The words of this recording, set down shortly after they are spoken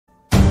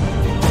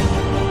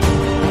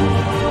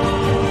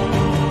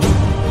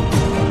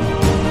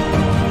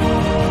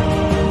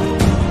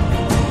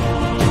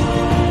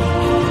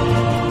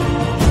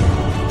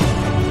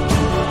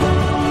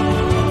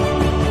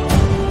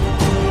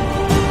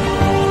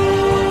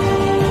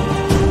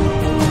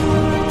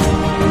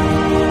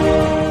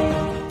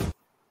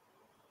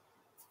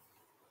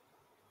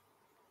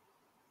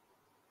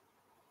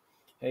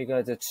Hey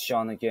guys, it's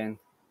Sean again.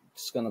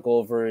 Just gonna go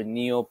over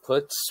NIO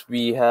Puts.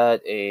 We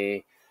had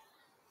a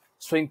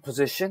swing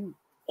position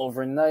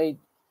overnight.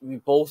 We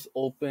both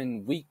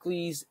opened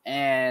weeklies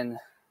and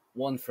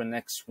one for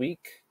next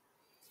week.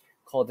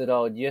 Called it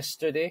out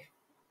yesterday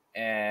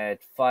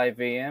at 5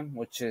 a.m.,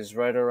 which is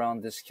right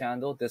around this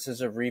candle. This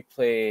is a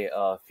replay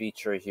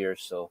feature here,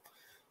 so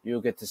you'll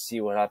get to see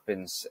what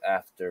happens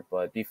after.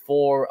 But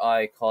before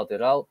I called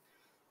it out,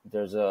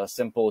 there's a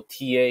simple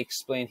TA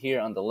explained here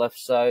on the left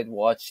side.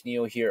 Watch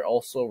NIO here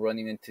also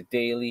running into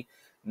daily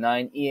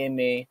 9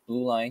 EMA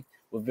blue line.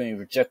 We've been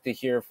rejected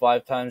here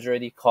 5 times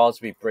already. Calls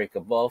we break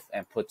above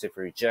and puts if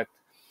we reject.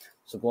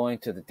 So going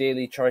to the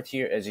daily chart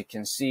here, as you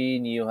can see,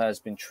 NIO has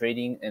been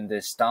trading in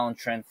this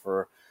downtrend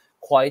for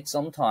quite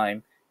some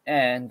time.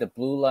 And the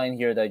blue line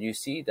here that you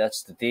see,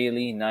 that's the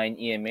daily 9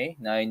 EMA,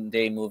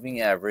 9-day moving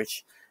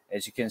average.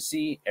 As you can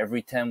see,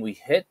 every time we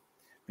hit,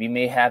 we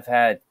may have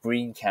had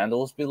green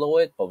candles below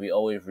it, but we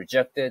always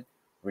rejected,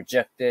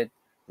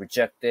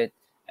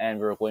 and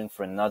we're going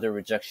for another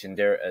rejection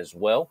there as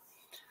well.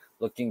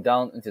 Looking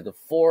down into the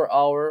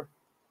 4-hour,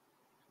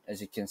 as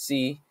you can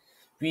see,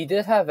 we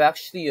did have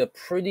actually a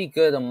pretty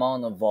good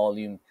amount of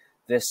volume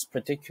this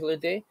particular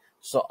day,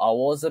 so I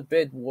was a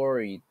bit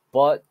worried.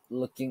 But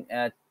looking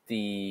at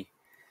the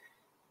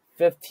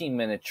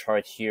 15-minute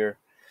chart here,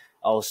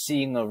 I was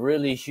seeing a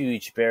really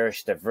huge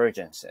bearish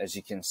divergence. As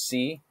you can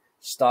see,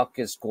 stock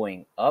is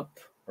going up,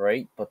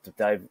 right? But the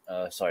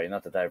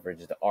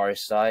the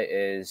RSI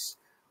is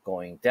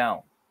going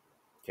down.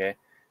 Okay,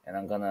 and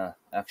I'm gonna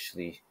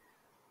actually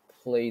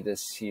play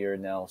this here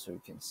now so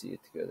we can see it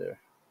together.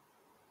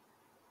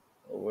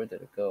 Oh, where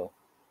did it go?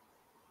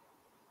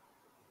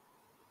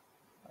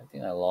 I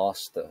think I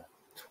lost the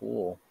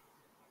tool.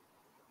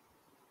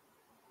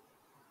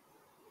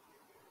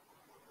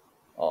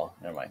 Oh,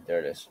 never mind. There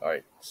it is. All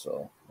right,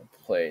 so I'll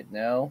play it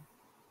now.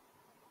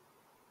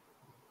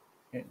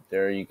 Okay,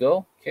 there you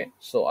go. Okay,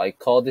 so I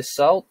called this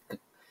out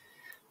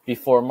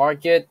before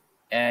market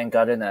and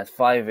got in at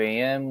 5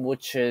 a.m.,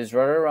 which is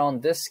right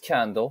around this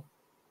candle.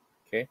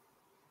 Okay,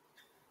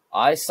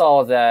 I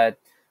saw that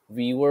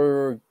we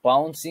were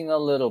bouncing a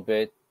little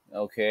bit.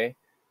 Okay,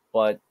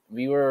 but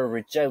we've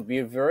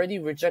already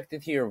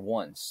rejected here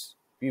once.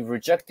 We've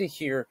rejected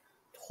here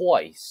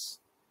twice,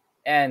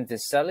 and the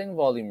selling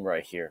volume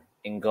right here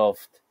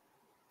engulfed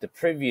the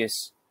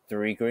previous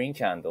 3 green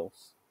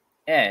candles.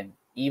 And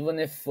even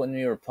if when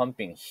we were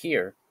pumping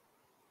here,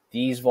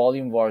 these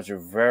volume bars are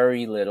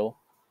very little,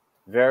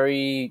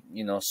 very,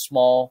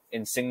 small,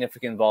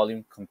 insignificant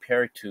volume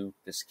compared to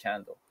this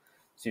candle.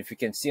 So if you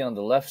can see on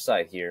the left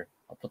side here,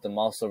 I'll put the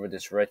mouse over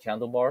this red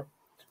candle bar.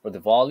 For the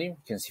volume,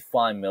 you can see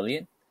 5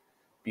 million.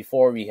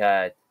 Before we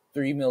had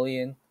 3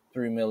 million,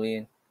 3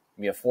 million.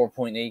 We have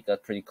 4.8,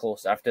 got pretty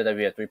close. After that,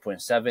 we had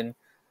 3.7,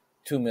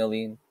 2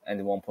 million, and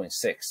then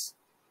 1.6.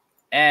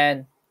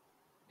 And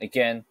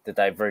again, the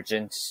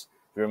divergence.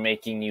 We're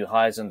making new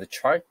highs on the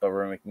chart, but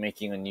we're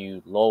making a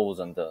new lows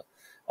on the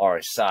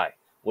RSI,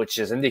 which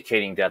is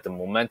indicating that the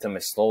momentum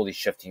is slowly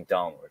shifting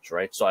downwards,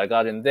 right? So I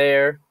got in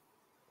there,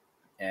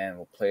 and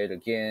we'll play it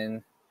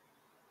again.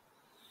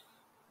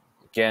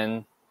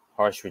 Again,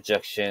 harsh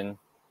rejection.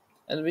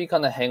 And we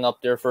kind of hang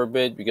up there for a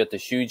bit. We get the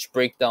huge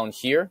breakdown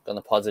here.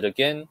 Gonna pause it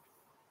again.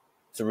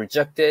 So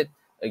rejected.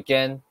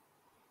 Again,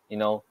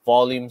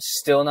 volume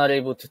still not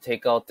able to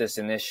take out this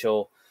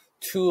initial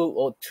two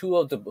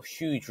of the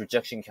huge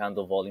rejection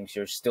candle volumes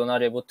here. Still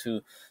not able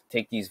to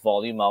take these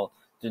volume out.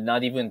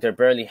 They're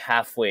barely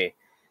half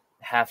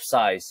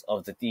size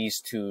of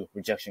these 2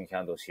 rejection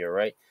candles here,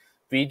 right?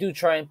 We do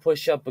try and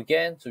push up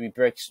again, so we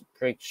break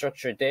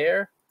structure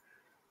there.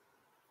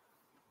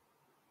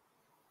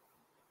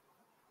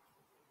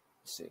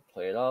 Let's see,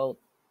 play it out.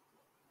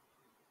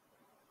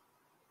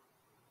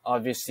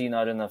 Obviously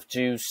not enough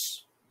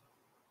juice.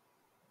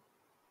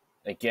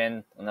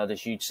 Again, another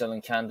huge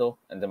selling candle,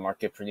 and the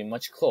market pretty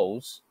much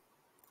closed.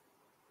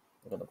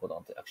 I'm going to go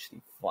down to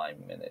actually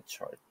 5-minute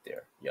chart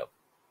there. Yep.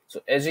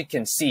 So as you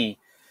can see,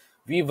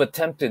 we've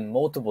attempted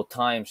multiple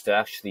times to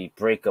actually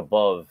break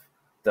above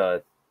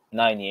the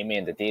 9 EMA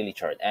in the daily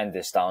chart and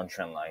this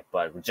downtrend line,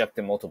 but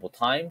rejected multiple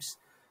times,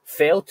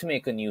 failed to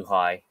make a new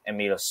high, and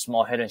made a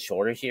small head and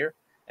shoulder here,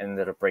 and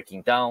ended up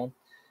breaking down.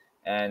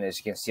 And as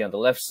you can see on the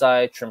left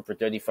side, trim for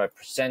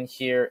 35%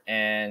 here.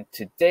 And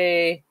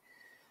today,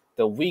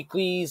 the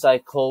weeklies, I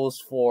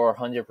closed for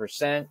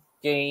 100%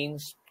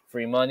 gains,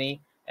 free money.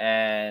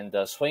 And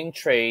the swing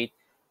trade,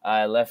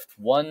 I left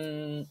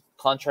 1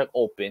 contract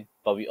open,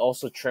 but we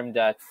also trimmed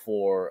that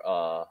for,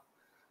 how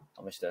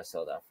much did I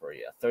sell that for?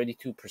 Yeah,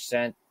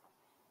 32%,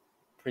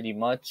 pretty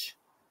much.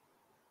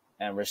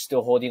 And we're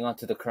still holding on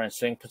to the current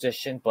swing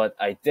position, but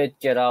I did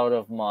get out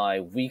of my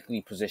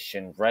weekly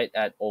position right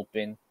at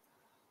open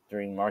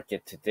during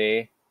market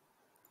today.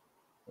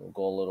 We'll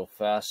go a little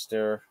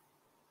faster.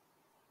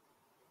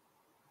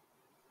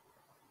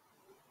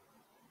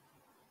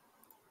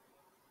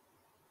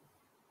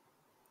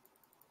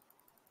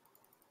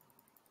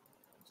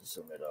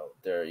 Zoom it out.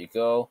 There you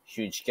go.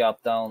 Huge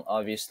gap down,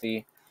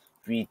 obviously.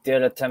 We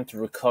did attempt to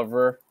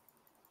recover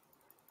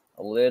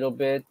a little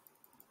bit,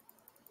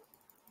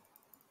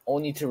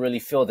 only to really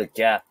fill the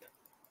gap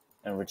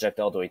and reject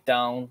all the way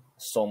down.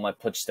 Sold my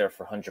puts there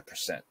for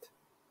 100%,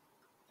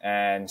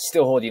 and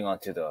still holding on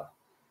to the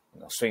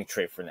swing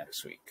trade for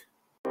next week.